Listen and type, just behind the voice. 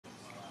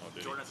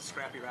Jordan, that's a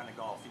scrappy round of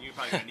golf, and you're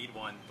probably going to need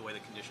one the way the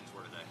conditions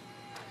were today.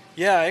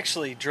 Yeah, I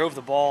actually drove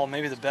the ball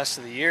maybe the best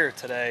of the year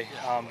today.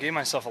 Gave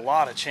myself a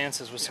lot of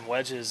chances with some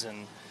wedges,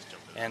 and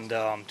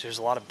there's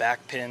a lot of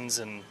back pins,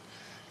 and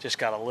just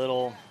got a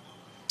little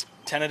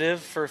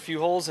tentative for a few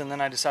holes, and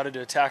then I decided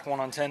to attack 1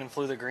 on 10 and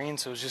flew the green,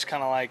 so it was just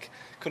kind of like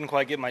couldn't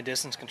quite get my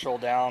distance control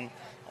down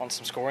on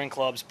some scoring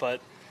clubs.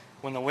 But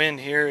when the wind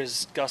here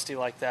is gusty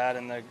like that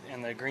and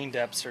the green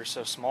depths are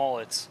so small,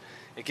 it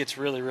gets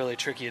really, really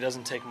tricky. It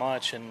doesn't take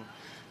much, and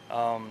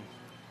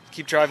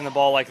keep driving the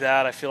ball like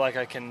that, I feel like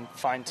I can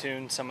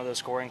fine-tune some of those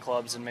scoring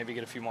clubs and maybe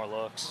get a few more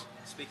looks.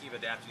 Speaking of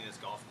adapting to this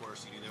golf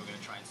course, you knew they were going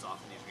to try and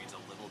soften these greens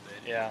a little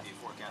bit. Yeah. The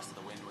forecast of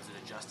the wind, was it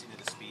adjusting to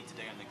the speed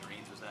today on the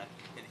greens? Was that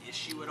an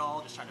issue at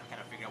all? Just trying to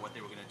kind of figure out what they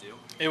were going to do?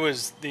 It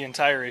was the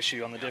entire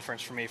issue on the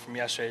difference for me from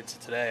yesterday to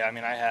today. I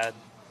mean, I had,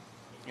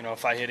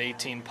 if I hit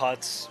 18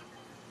 putts,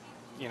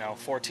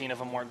 14 of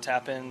them weren't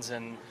tap-ins,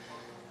 and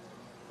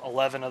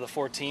 11 of the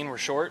 14 were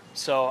short.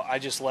 So I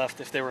just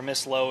left. If they were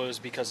missed low, it was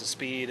because of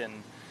speed,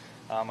 and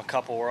a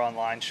couple were on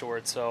line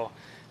short. So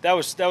that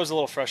was a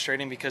little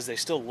frustrating because they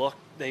still looked,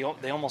 they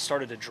almost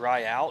started to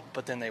dry out,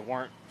 but then they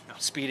weren't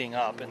speeding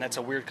up, and that's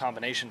a weird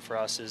combination for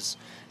us, is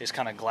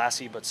kind of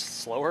glassy but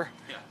slower.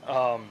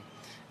 Yeah.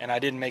 And I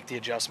didn't make the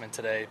adjustment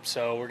today.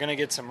 So we're going to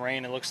get some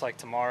rain, it looks like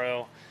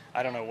tomorrow.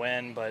 I don't know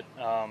when, but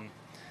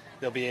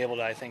they'll be able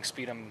to, I think,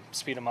 speed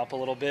them up a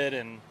little bit,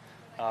 and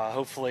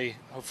hopefully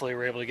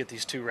we're able to get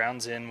these 2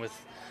 rounds in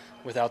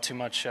without too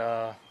much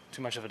of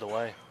a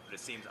delay. But it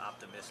seems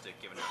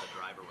optimistic, given how the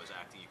driver was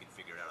acting, you can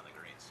figure it out on the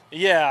greens.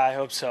 Yeah, I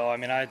hope so. I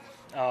mean,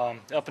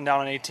 up and down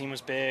on 18 was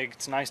big.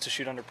 It's nice to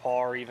shoot under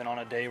par, even on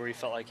a day where you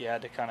felt like you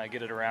had to kind of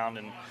get it around.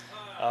 And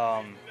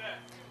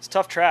it's a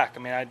tough track. I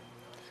mean,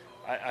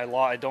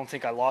 I don't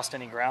think I lost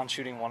any ground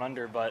shooting 1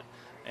 under, but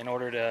in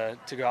order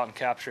to go out and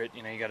capture it,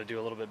 you got to do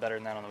a little bit better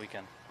than that on the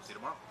weekend. We'll see you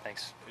tomorrow.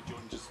 Thanks. Hey,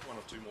 Jordan, just 1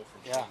 or 2 more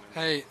from Yeah.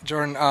 Hey,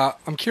 Jordan,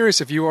 I'm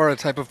curious if you are a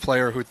type of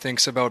player who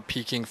thinks about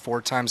peaking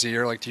 4 times a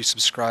year. Like, do you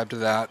subscribe to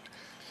that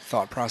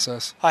thought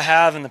process? I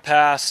have in the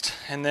past,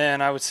 and then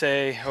I would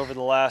say over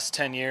the last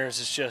 10 years,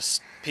 it's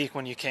just peak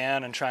when you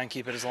can and try and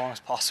keep it as long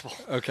as possible.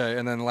 Okay,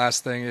 and then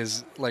last thing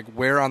is, like,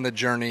 where on the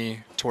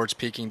journey towards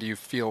peaking do you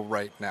feel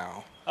right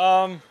now?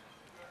 I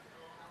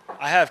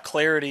have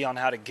clarity on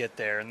how to get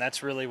there, and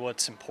that's really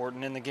what's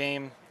important in the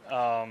game.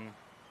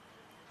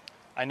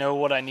 I know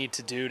what I need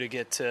to do to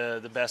get to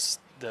the best,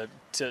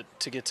 to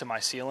get to my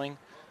ceiling,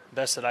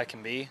 best that I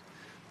can be.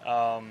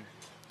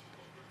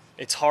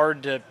 It's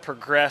hard to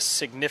progress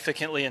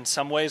significantly in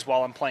some ways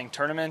while I'm playing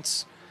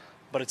tournaments,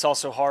 but it's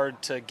also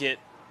hard to get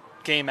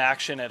game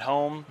action at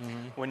home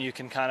when you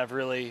can kind of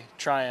really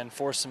try and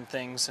force some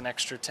things an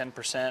extra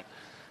 10%.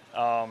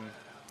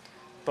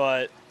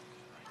 But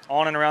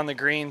on and around the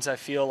greens, I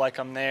feel like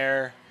I'm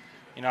there.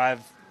 I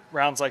have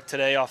rounds like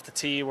today off the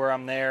tee where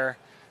I'm there,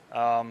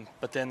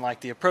 but then like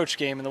the approach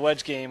game and the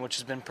wedge game, which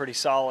has been pretty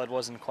solid,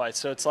 wasn't quite.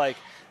 So it's like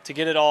to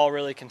get it all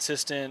really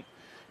consistent.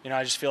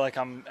 I just feel like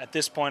at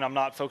this point, I'm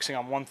not focusing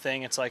on one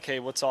thing. It's like, hey,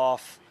 what's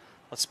off?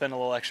 Let's spend a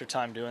little extra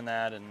time doing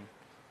that.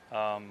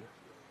 And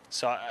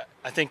so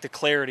I think the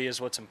clarity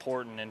is what's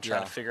important in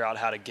trying to figure out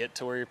how to get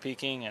to where you're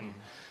peaking. And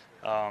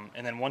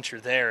then once you're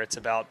there, it's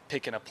about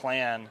picking a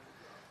plan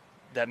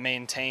that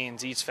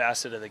maintains each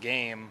facet of the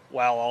game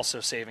while also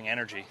saving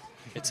energy.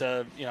 It's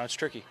it's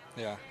tricky.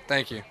 Yeah,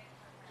 thank you.